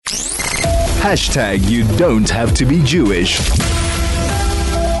Hashtag you don't have to be Jewish.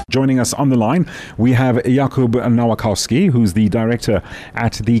 Joining us on the line, we have Jakub Nowakowski, who's the director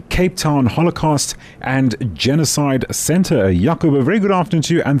at the Cape Town Holocaust and Genocide Center. Jakub, a very good afternoon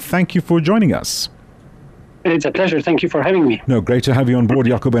to you, and thank you for joining us. It's a pleasure. Thank you for having me. No, great to have you on board,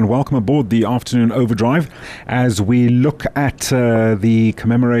 Jakub, and welcome aboard the Afternoon Overdrive as we look at the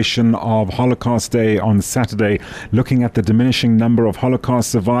commemoration of Holocaust Day on Saturday, looking at the diminishing number of Holocaust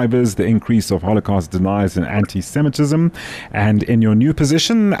survivors, the increase of Holocaust deniers and antisemitism. And in your new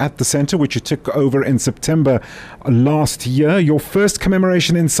position at the center, which you took over in September last year, your first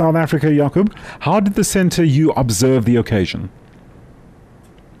commemoration in South Africa, Jakub, how did the center you observe the occasion?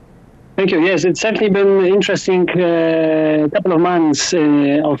 Thank you. Yes, it's certainly been an interesting couple of months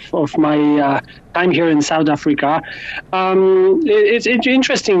of my time here in South Africa. It's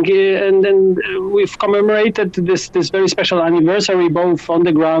interesting, and we've commemorated this very special anniversary, both on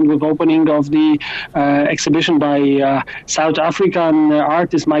the ground with opening of the exhibition by South African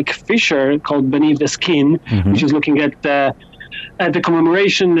artist Mike Fisher called Beneath the Skin, which is looking at the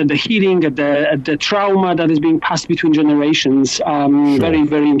commemoration, at the healing, at the trauma that is being passed between generations. Sure. Very,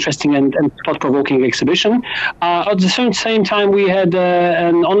 very interesting and thought-provoking exhibition. At the same time, we had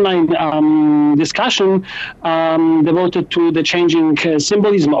an online discussion devoted to the changing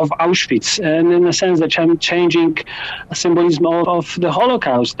symbolism of Auschwitz, and in a sense, the changing symbolism of the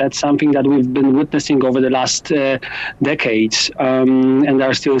Holocaust. That's something that we've been witnessing over the last decades, and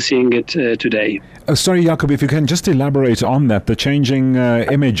are still seeing it today. Sorry, Jakub, if you can just elaborate on that, the changing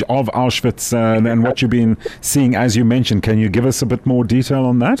image of Auschwitz and what you've been seeing, as you mentioned. Can you give us a bit more detail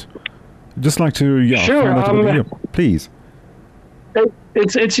on that? I'd just like to sure, find out a bit here, please.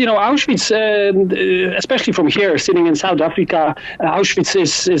 It's Auschwitz, especially from here, sitting in South Africa. Auschwitz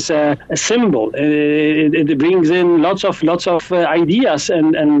is a symbol. It brings in lots of ideas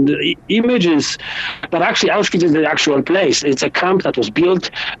and images, but actually Auschwitz is the actual place. It's a camp that was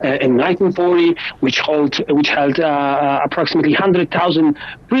built in 1940, which held approximately 100,000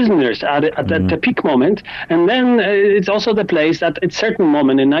 prisoners at the peak moment. And then it's also the place that at a certain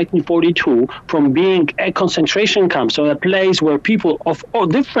moment in 1942, from being a concentration camp, so a place where people of all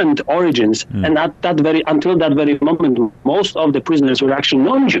different origins, and until that very moment, most of the prisoners were actually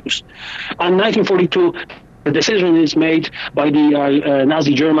non-Jews. In 1942, the decision is made by the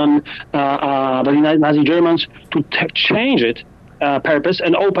Nazi Germans to change it purpose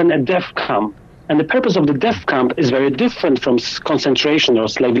and open a death camp. And the purpose of the death camp is very different from concentration or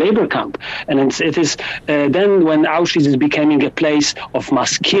slave labor camp. And it is then when Auschwitz is becoming a place of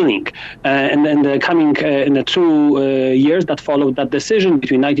mass killing. And then in the 2 years that followed that decision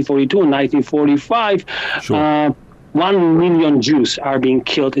between 1942 and 1945, sure. 1 million Jews are being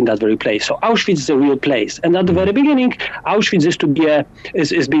killed in that very place. So Auschwitz is a real place. And at the very beginning, Auschwitz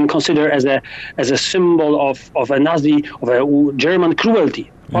is being considered as a symbol of a Nazi, of a German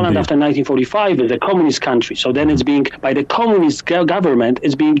cruelty. Poland after 1945 is a communist country. So then it's being, by the communist government,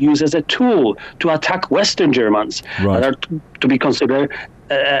 it's being used as a tool to attack Western Germans that are to be considered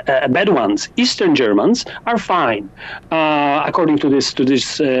bad ones. Eastern Germans are fine, according to this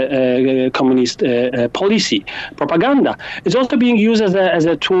communist policy. Propaganda is also being used as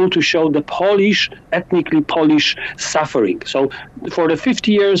a tool to show the ethnically Polish suffering. So for the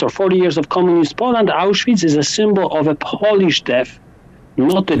 50 years or 40 years of communist Poland, Auschwitz is a symbol of a Polish death,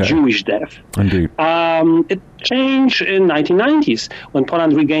 not a Jewish death. Indeed. It changed in 1990s when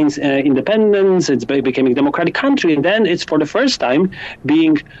Poland regains independence. It's becoming a democratic country, and then it's for the first time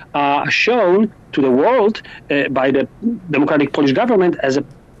being shown to the world by the democratic Polish government as a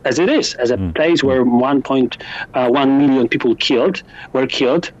place where 1.1 million people were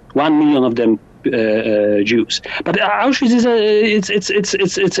killed, 1 million of them Jews. But Auschwitz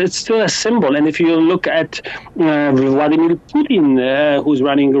is still a symbol. And if you look at Vladimir Putin, who's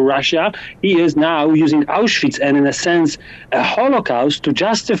running Russia, he is now using Auschwitz and, in a sense, a Holocaust to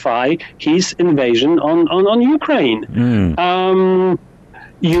justify his invasion on Ukraine.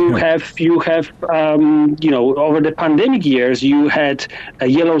 You have over the pandemic years, you had a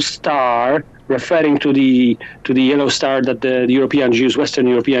yellow star referring to the yellow star that the European Jews, Western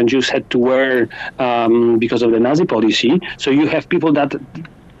European Jews, had to wear because of the Nazi policy. So you have people that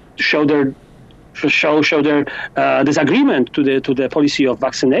show their disagreement to the policy of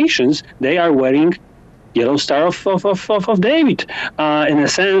vaccinations. They are wearing yellow star of David, in a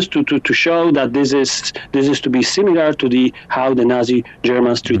sense to show that this is to be similar to how the Nazi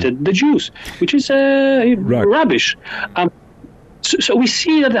Germans treated the Jews, which is rubbish. So we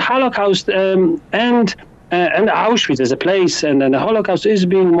see that the Holocaust and Auschwitz as a place and the Holocaust is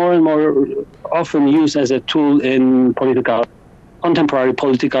being more and more often used as a tool in political contemporary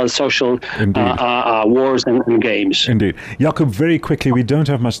political, social wars and games. Indeed. Jakub, very quickly, we don't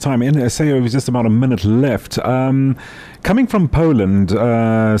have much time. Say it was just about a minute left. Coming from Poland,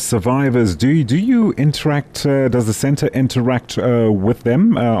 survivors, do you interact, does the center interact with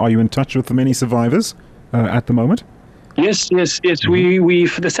them? Are you in touch with many survivors at the moment? Yes.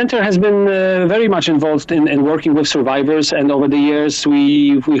 The center has been very much involved in working with survivors, and over the years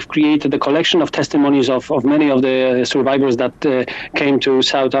we've created a collection of testimonies of many of the survivors that came to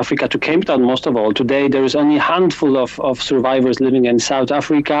South Africa, to Cape Town most of all. Today there is only a handful of survivors living in South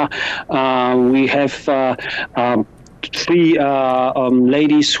Africa. We have three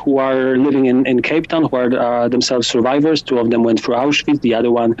ladies who are living in Cape Town, who are themselves survivors. Two of them went through Auschwitz. The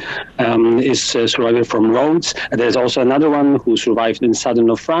other one is a survivor from Rhodes. And there's also another one who survived in southern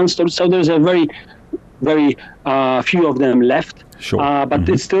of France. So there's a very, very few of them left. Sure. But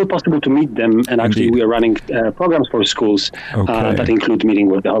it's still possible to meet them. And actually, we are running programs for schools that include meeting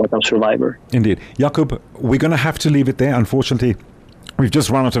with the Holocaust survivor. Indeed. Jakub, we're going to have to leave it there, unfortunately. We've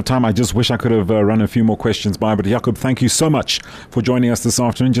just run out of time. I just wish I could have run a few more questions by. But Jakub, thank you so much for joining us this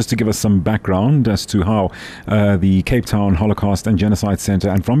afternoon, just to give us some background as to how the Cape Town Holocaust and Genocide Center,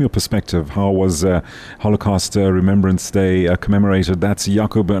 and from your perspective, how was Holocaust Remembrance Day commemorated. That's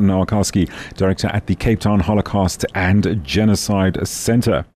Jakub Nowakowski, director at the Cape Town Holocaust and Genocide Center.